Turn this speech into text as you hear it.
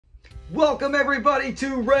Welcome everybody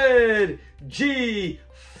to Red G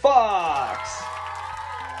Foxx.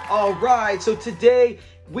 All right, so today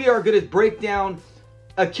we are going to break down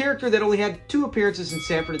a character that only had 2 appearances in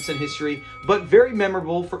Sanford and Son history, but very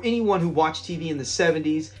memorable for anyone who watched TV in the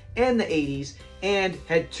 70s and the 80s and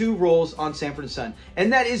had 2 roles on Sanford and Son.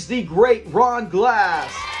 And that is the great Ron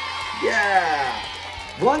Glass. Yeah.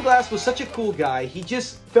 Ron Glass was such a cool guy. He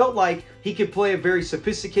just felt like he could play a very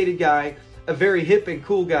sophisticated guy, a very hip and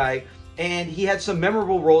cool guy, and he had some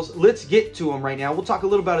memorable roles. Let's get to him right now. We'll talk a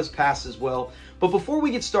little about his past as well. But before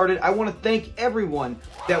we get started, I want to thank everyone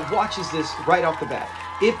that watches this right off the bat.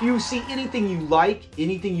 If you see anything you like,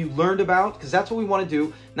 anything you learned about, because that's what we want to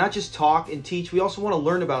do, not just talk and teach, we also want to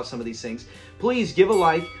learn about some of these things. Please give a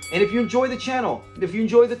like, and if you enjoy the channel, if you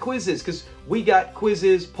enjoy the quizzes, because we got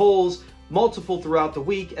quizzes, polls, multiple throughout the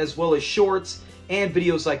week, as well as shorts and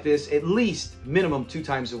videos like this, at least minimum 2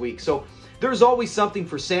 times a week. So there's always something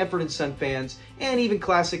for Sanford and Son fans, and even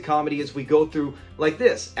classic comedy as we go through like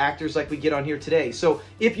this, actors like we get on here today. So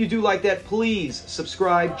if you do like that, please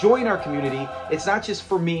subscribe, join our community. It's not just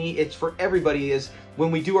for me, it's for everybody. Is when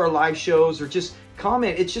we do our live shows or just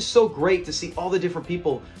comment, it's just so great to see all the different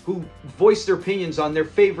people who voice their opinions on their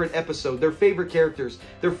favorite episode, their favorite characters,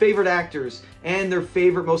 their favorite actors, and their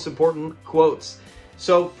favorite, most important quotes.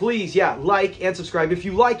 So please, yeah, like and subscribe. If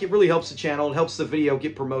you like, it really helps the channel. It helps the video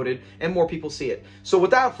get promoted and more people see it. So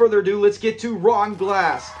without further ado, let's get to Ron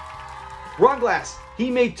Glass. Ron Glass, he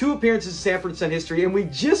made 2 appearances in Sanford and Son history, and we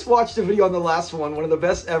just watched a video on the last one of the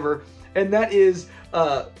best ever, and that is,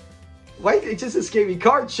 why it just escaped me,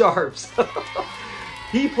 Card Sharps.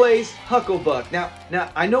 He plays Hucklebuck.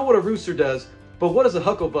 Now, I know what a rooster does, but what does a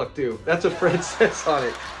Hucklebuck do? That's what Fred says on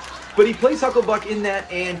it. But he plays Hucklebuck in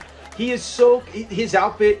that, and he is so, his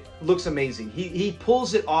outfit looks amazing. He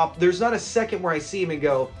pulls it off. There's not a second where I see him and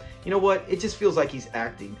go, you know what? It just feels like he's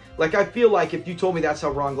acting. Like, I feel like if you told me that's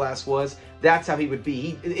how Ron Glass was, that's how he would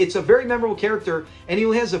be. It's a very memorable character, and he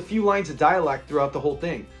only has a few lines of dialogue throughout the whole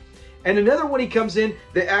thing. And another one he comes in,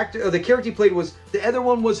 the character he played was, the other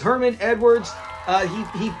one was Herman Edwards.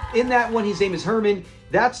 In that one, his name is Herman.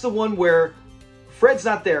 That's the one where Fred's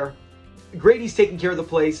not there. Grady's taking care of the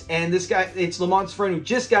place, and this guy, it's Lamont's friend who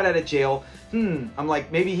just got out of jail. I'm like,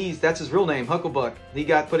 maybe that's his real name, Hucklebuck. He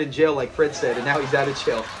got put in jail like Fred said, and now he's out of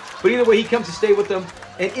jail. But either way, he comes to stay with them.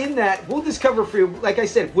 And in that, we'll discover for you, like I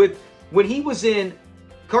said, when he was in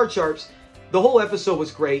Card Sharps, the whole episode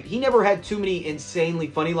was great. He never had too many insanely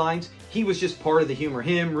funny lines. He was just part of the humor.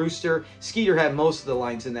 Him, Rooster, Skeeter had most of the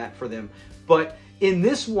lines in that for them. But in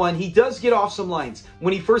this one, he does get off some lines.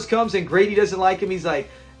 When he first comes and Grady doesn't like him, he's like,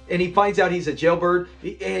 and he finds out he's a jailbird,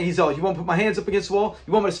 and he's all, you want to put my hands up against the wall?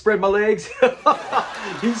 You want me to spread my legs?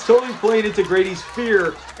 He's totally playing into Grady's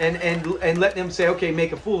fear and letting him say, okay,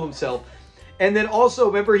 make a fool of himself. And then also,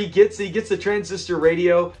 remember, he gets the transistor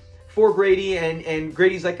radio for Grady, and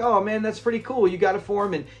Grady's like, oh man, that's pretty cool. You got it for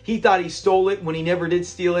him. And he thought he stole it when he never did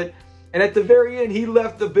steal it. And at the very end, he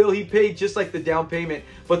left the bill. He paid just like the down payment,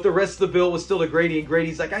 but the rest of the bill was still to Grady. And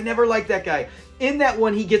Grady's like, I never liked that guy. In that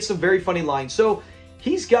one, he gets some very funny lines. So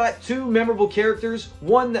he's got 2 memorable characters.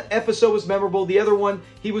 One, the episode was memorable. The other one,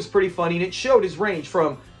 he was pretty funny. And it showed his range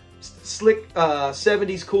from slick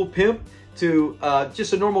 70s cool pimp to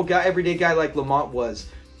just a normal guy, everyday guy like Lamont was.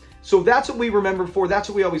 So that's what we remember for. That's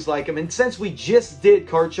what we always like him. And since we just did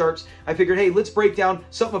Card Sharps, I figured, hey, let's break down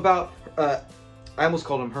something about, I almost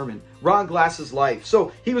called him Herman, Ron Glass's life.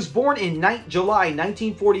 So he was born in July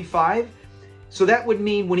 1945. So that would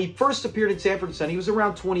mean when he first appeared in Sanford and Son, he was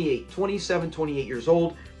around 27, 28 years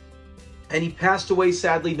old. And he passed away,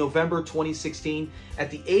 sadly, November 2016 at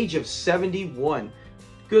the age of 71.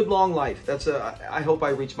 Good long life. I hope I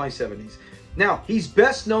reach my 70s. Now, he's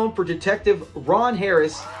best known for Detective Ron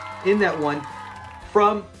Harris in that one,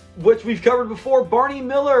 from which we've covered before, Barney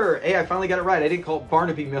Miller. Hey, I finally got it right. I didn't call it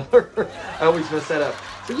Barnaby Miller. I always mess that up.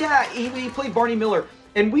 But yeah, he played Barney Miller.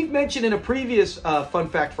 And we've mentioned in a previous Fun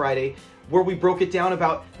Fact Friday, where we broke it down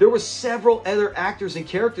about there were several other actors and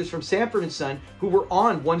characters from Sanford and Son who were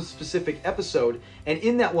on one specific episode. And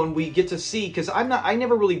in that one, we get to see, because I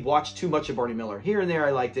never really watched too much of Barney Miller. Here and there,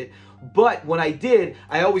 I liked it. But when I did,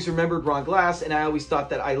 I always remembered Ron Glass, and I always thought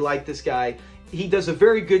that I liked this guy. He does a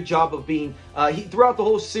very good job of being, throughout the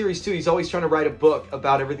whole series too, he's always trying to write a book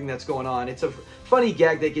about everything that's going on. It's a funny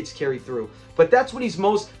gag that gets carried through. But that's what he's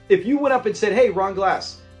most, if you went up and said, hey, Ron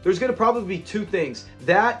Glass, there's going to probably be 2 things.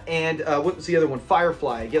 That and, what was the other one?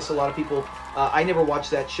 Firefly. I guess a lot of people, I never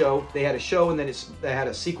watched that show. They had a show, and then they had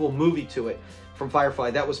a sequel movie to it from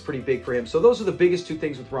Firefly. That was pretty big for him. So those are the biggest 2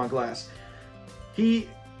 things with Ron Glass.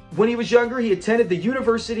 When he was younger, he attended the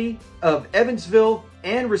University of Evansville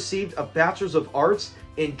and received a Bachelor's of Arts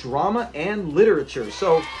in drama and literature.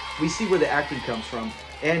 So we see where the acting comes from,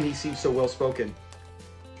 and he seems so well-spoken.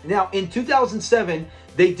 Now, in 2007,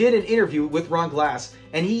 they did an interview with Ron Glass,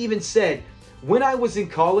 and he even said, when I was in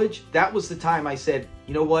college, that was the time I said,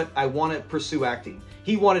 you know what, I want to pursue acting.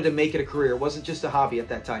 He wanted to make it a career. It wasn't just a hobby at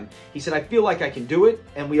that time. He said, I feel like I can do it,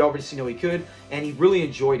 and we already know he could, and he really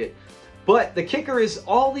enjoyed it. But the kicker is,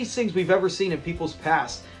 all these things we've ever seen in people's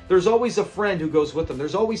past, there's always a friend who goes with them.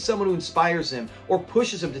 There's always someone who inspires them or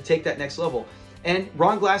pushes them to take that next level. And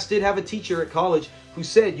Ron Glass did have a teacher at college who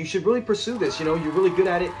said, you should really pursue this. You know, you're really good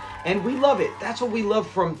at it. And we love it. That's what we love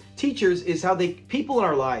from teachers, is how people in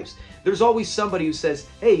our lives, there's always somebody who says,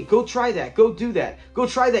 hey, go try that. Go do that. Go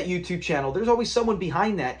try that YouTube channel. There's always someone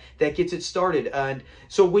behind that gets it started. And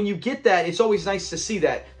so when you get that, it's always nice to see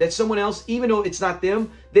that someone else, even though it's not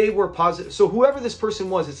them, they were positive. So whoever this person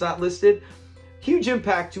was, it's not listed. Huge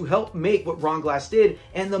impact to help make what Ron Glass did,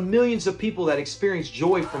 and the millions of people that experienced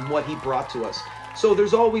joy from what he brought to us. So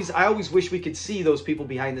I always wish we could see those people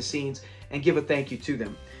behind the scenes and give a thank you to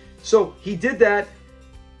them. So he did that.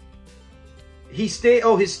 His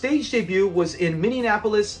stage debut was in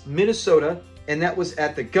Minneapolis, Minnesota, and that was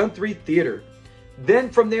at the Guthrie Theater. Then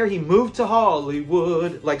from there, he moved to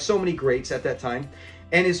Hollywood, like so many greats at that time.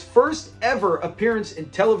 And his first ever appearance in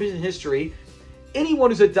television history, anyone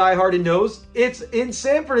who's a diehard and knows, it's in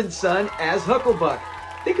Sanford and Son as Hucklebuck.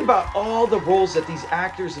 Think about all the roles that these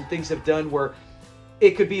actors and things have done where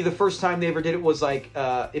it could be the first time they ever did it was like,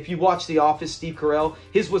 if you watch The Office, Steve Carell,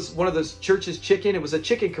 his was one of those Church's Chicken. It was a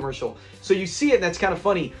chicken commercial. So you see it, and that's kind of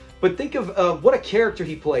funny. But think of what a character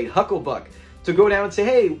he played, Hucklebuck. To go down and say,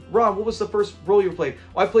 hey, Ron, what was the first role you played?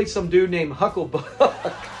 Well, I played some dude named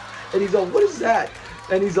Hucklebuck. And he's all, what is that?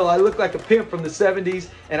 And he's all, I look like a pimp from the 70s,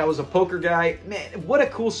 and I was a poker guy. Man, what a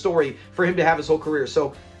cool story for him to have his whole career.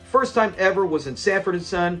 So first time ever was in Sanford and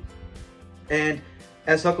Son, and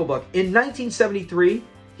as Hucklebuck. In 1973,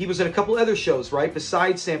 he was in a couple other shows, right?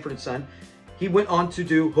 Besides Sanford and Son, he went on to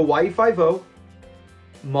do Hawaii Five-0,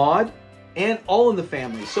 Maude, and All in the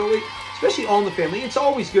Family. So especially All in the Family, it's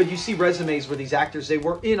always good. You see resumes where these actors, they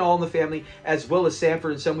were in All in the Family as well as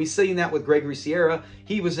Sanford and Son. We've seen that with Gregory Sierra.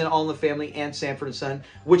 He was in All in the Family and Sanford and Son,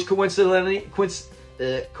 which coincidentally,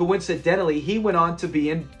 he went on to be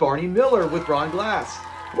in Barney Miller with Ron Glass.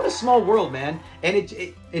 What a small world, man.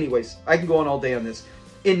 And anyways, I can go on all day on this.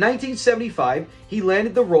 In 1975, he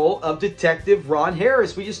landed the role of Detective Ron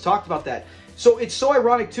Harris. We just talked about that. So it's so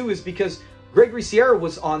ironic, too, is because Gregory Sierra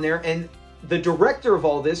was on there, and the director of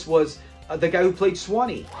all this was the guy who played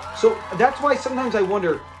Swanee. So that's why sometimes I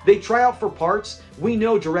wonder, they try out for parts. We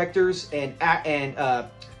know directors and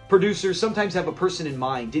producers sometimes have a person in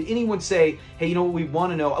mind. Did anyone say, hey, you know what we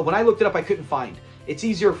want to know? When I looked it up, I couldn't find. It's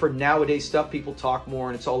easier for nowadays stuff. People talk more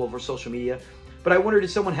and it's all over social media. But I wonder, did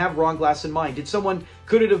someone have Ron Glass in mind?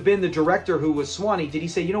 Could it have been the director who was Swanee? Did he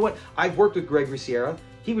say, you know what, I've worked with Gregory Sierra.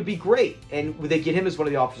 He would be great. And would they get him as one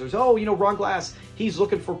of the officers? Oh, you know, Ron Glass, he's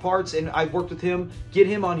looking for parts and I've worked with him. Get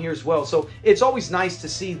him on here as well. So it's always nice to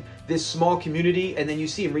see this small community, and then you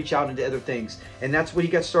see him reach out into other things. And that's when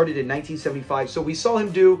he got started in 1975. So we saw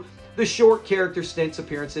him do the short character stints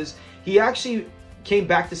appearances. He actually came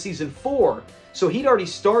back to season 4. So he'd already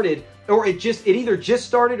started, or it either just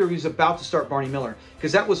started or he was about to start Barney Miller,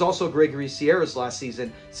 because that was also Gregory Sierra's last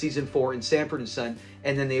season, season 4 in Sanford and Son,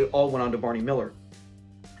 and then they all went on to Barney Miller.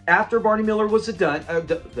 After Barney Miller was done,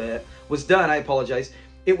 I apologize,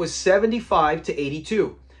 it was 75 to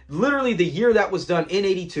 82. Literally the year that was done, in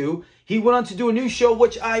 82, he went on to do a new show,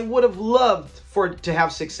 which I would have loved for it to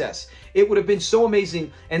have success. It would have been so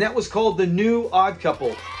amazing, and that was called The New Odd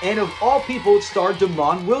Couple. And of all people, it starred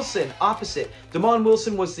Damon Wilson, opposite. Damon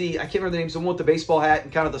Wilson was I can't remember the name, the one with the baseball hat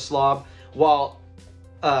and kind of the slob, while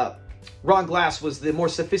Ron Glass was the more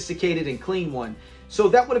sophisticated and clean one. So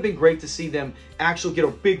that would have been great to see them actually get a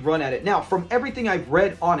big run at it. Now, from everything I've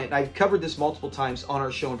read on it, and I've covered this multiple times on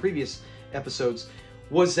our show in previous episodes,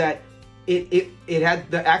 was that it had,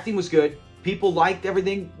 the acting was good. People liked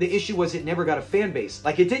everything. The issue was it never got a fan base.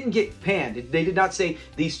 Like, it didn't get panned. They did not say,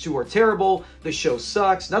 these two are terrible, the show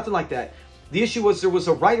sucks, nothing like that. The issue was there was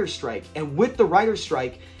a writer's strike. And with the writer's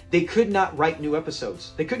strike, they could not write new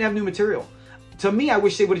episodes. They couldn't have new material. To me, I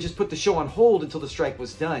wish they would have just put the show on hold until the strike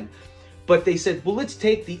was done. But they said, well, let's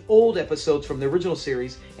take the old episodes from the original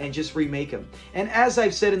series and just remake them. And as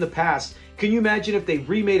I've said in the past, can you imagine if they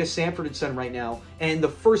remade a Sanford and Son right now and the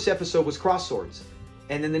first episode was Cross Swords?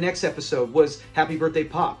 And then the next episode was Happy Birthday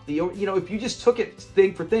Pop. You know, if you just took it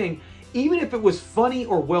thing for thing, even if it was funny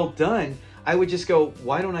or well done, I would just go,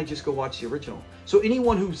 why don't I just go watch the original? So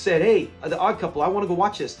anyone who said, hey, The Odd Couple, I want to go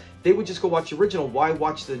watch this, they would just go watch the original. Why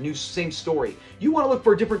watch the new same story? You want to look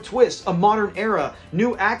for a different twist, a modern era,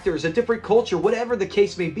 new actors, a different culture, whatever the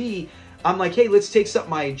case may be. I'm like, hey, let's take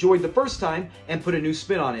something I enjoyed the first time and put a new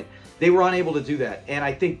spin on it. They were unable to do that. And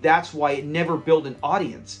I think that's why it never built an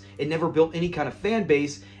audience. It never built any kind of fan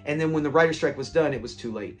base. And then when the writer's strike was done, it was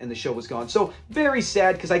too late and the show was gone. So very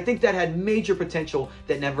sad, because I think that had major potential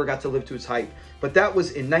that never got to live to its hype. But that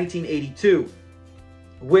was in 1982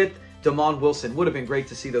 with Damon Wilson. Would have been great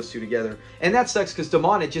to see those two together. And that sucks because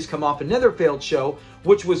Damon had just come off another failed show,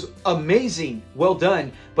 which was amazing, well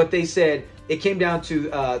done. But they said, it came down to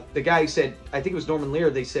the guy who said, I think it was Norman Lear,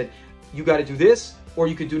 they said, you got to do this, or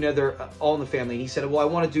you could do another All in the Family. And he said, well, I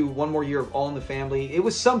want to do one more year of All in the Family. It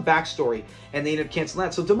was some backstory, and they ended up canceling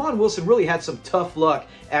that. So Damon Wilson really had some tough luck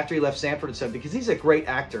after he left Sanford and Son, because he's a great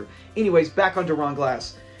actor. Anyways, back onto Ron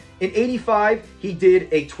Glass. In 85, he did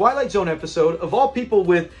a Twilight Zone episode, of all people,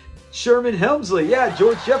 with Sherman Hemsley. Yeah,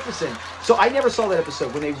 George Jefferson. So I never saw that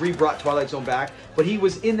episode when they re-brought Twilight Zone back, but he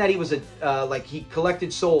was in that. He was like, he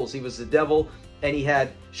collected souls. He was the devil, and he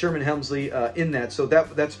had Sherman Hemsley in that. So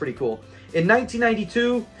that's pretty cool. In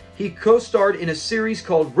 1992, he co-starred in a series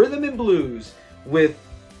called Rhythm and Blues with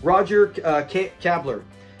Roger Kabler.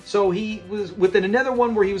 So he was within another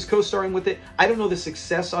one where he was co-starring with it. I don't know the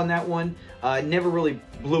success on that one. It never really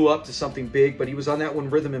blew up to something big, but he was on that one,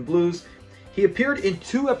 Rhythm and Blues. He appeared in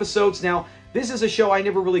 2 episodes. Now, this is a show I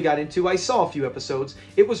never really got into. I saw a few episodes.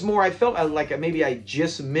 It was more, I felt like maybe I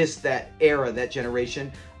just missed that era, that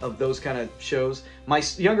generation of those kind of shows. My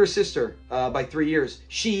younger sister, by 3 years,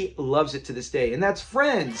 she loves it to this day. And that's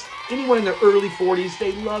Friends. Anyone in their early 40s,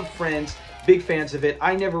 they love Friends. Big fans of it.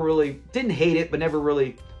 I never really, didn't hate it, but never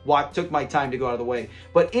really took my time to go out of the way.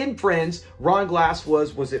 But in Friends, Ron Glass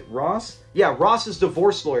was it Ross? Yeah, Ross's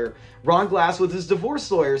divorce lawyer. Ron Glass was his divorce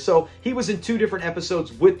lawyer. So he was in 2 different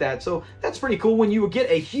episodes with that. So that's pretty cool. When you get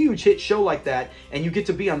a huge hit show like that and you get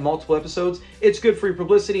to be on multiple episodes, it's good for your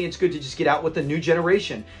publicity. It's good to just get out with the new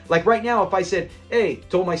generation. Like right now, if I said, hey,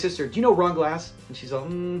 told my sister, do you know Ron Glass? And she's like,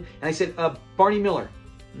 And I said, Barney Miller.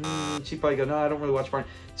 She'd probably go, no, I don't really watch Barney.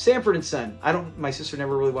 Sanford and Son. My sister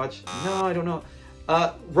never really watched. No, I don't know.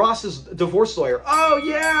 Ross's divorce lawyer. Oh,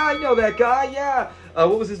 yeah, I know that guy, yeah.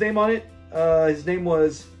 What was his name on it? His name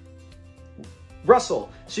was Russell.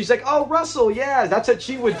 She's like, oh, Russell, yeah, that's what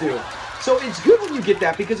she would do. So it's good when you get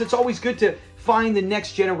that, because it's always good to find the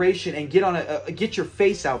next generation and get your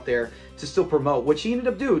face out there to still promote, which he ended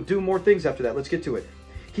up do more things after that. Let's get to it.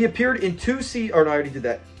 He appeared in 2 or no, I already did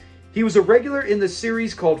that. He was a regular in the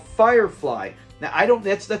series called Firefly. Now,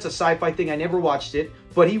 that's a sci-fi thing. I never watched it,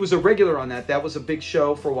 but he was a regular on that. That was a big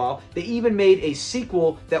show for a while. They even made a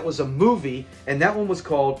sequel that was a movie, and that one was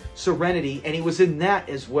called Serenity, and he was in that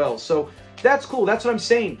as well. So that's cool. That's what I'm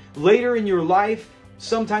saying. Later in your life,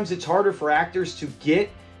 sometimes it's harder for actors to get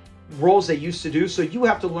roles they used to do, so you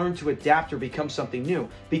have to learn to adapt or become something new.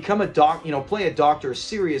 Become a play a doctor, a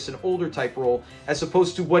serious and older type role, as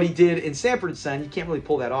opposed to what he did in Sanford and Son. You can't really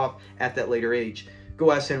pull that off at that later age.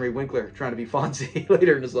 Go ask Henry Winkler, trying to be Fonzie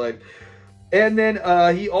later in his life. And then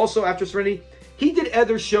he also, after Serenity, he did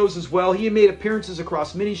other shows as well. He made appearances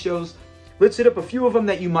across many shows. Let's hit up a few of them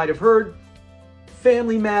that you might have heard.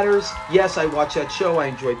 Family Matters. Yes, I watched that show. I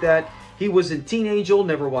enjoyed that. He was in Teen Angel.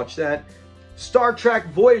 Never watched that. Star Trek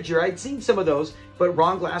Voyager. I'd seen some of those, but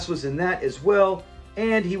Ron Glass was in that as well.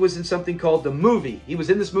 And he was in something called The Movie. He was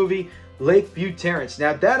in this movie, Lakeview Terrace.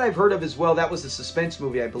 Now, that I've heard of as well. That was a suspense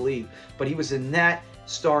movie, I believe. But he was in that,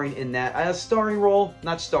 starring in that. A starring role.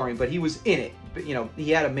 Not starring, but he was in it. But,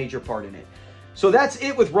 he had a major part in it. So that's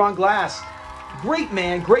it with Ron Glass. Great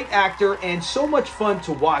man, great actor, and so much fun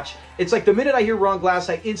to watch. It's like the minute I hear Ron Glass,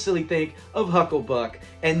 I instantly think of Hucklebuck,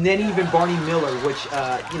 and then even Barney Miller, which,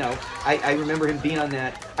 I remember him being on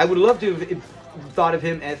that. I would love to have thought of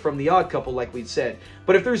him from The Odd Couple, like we'd said.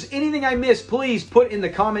 But if there's anything I missed, please put in the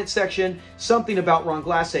comment section something about Ron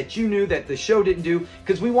Glass that you knew that the show didn't do,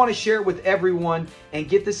 because we want to share it with everyone and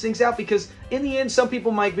get these things out, because in the end, some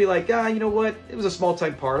people might be like, you know what, it was a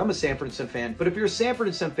small-time part. I'm a Sanford and Son fan. But if you're a Sanford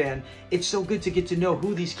and Son fan, it's so good to get to know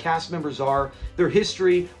who these cast members are, their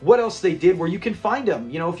history, what else they did, where you can find them.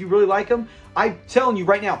 If you really like them, I'm telling you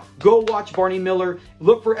right now, go watch Barney Miller.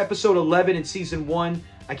 Look for episode 11 in season 1.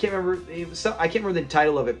 I can't remember the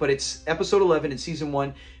title of it, but it's episode 11 in season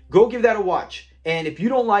 1. Go give that a watch. And if you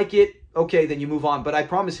don't like it, okay, then you move on. But I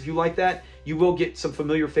promise if you like that, you will get some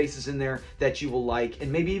familiar faces in there that you will like, and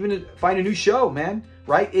maybe even find a new show, man.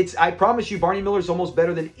 Right? I promise you, Barney Miller is almost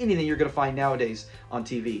better than anything you're going to find nowadays on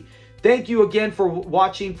TV. Thank you again for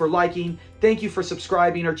watching, for liking. Thank you for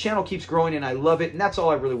subscribing. Our channel keeps growing and I love it. And that's all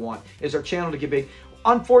I really want, is our channel to get big.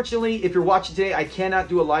 Unfortunately, if you're watching today, I cannot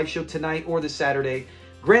do a live show tonight or this Saturday.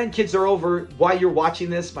 Grandkids are over while you're watching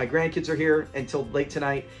this. My grandkids are here until late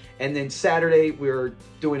tonight. And then Saturday, we're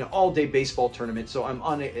doing an all-day baseball tournament. So I'm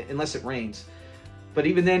on it unless it rains. But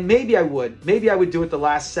even then, maybe I would. Maybe I would do it the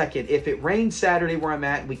last second. If it rains Saturday where I'm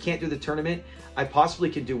at and we can't do the tournament, I possibly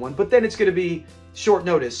can do one. But then it's going to be short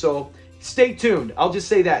notice. So stay tuned. I'll just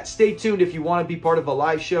say that. Stay tuned if you want to be part of a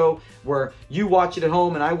live show where you watch it at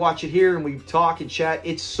home and I watch it here and we talk and chat.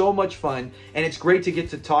 It's so much fun. And it's great to get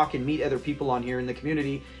to talk and meet other people on here in the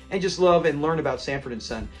community and just love and learn about Sanford and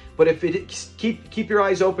Son. But if it keep your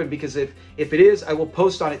eyes open, because if it is, I will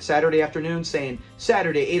post on it Saturday afternoon saying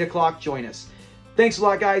Saturday, 8 o'clock, join us. Thanks a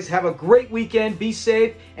lot, guys. Have a great weekend. Be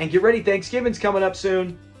safe and get ready. Thanksgiving's coming up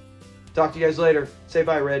soon. Talk to you guys later. Say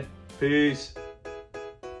bye, Red. Peace.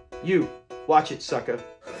 You, watch it, sucker.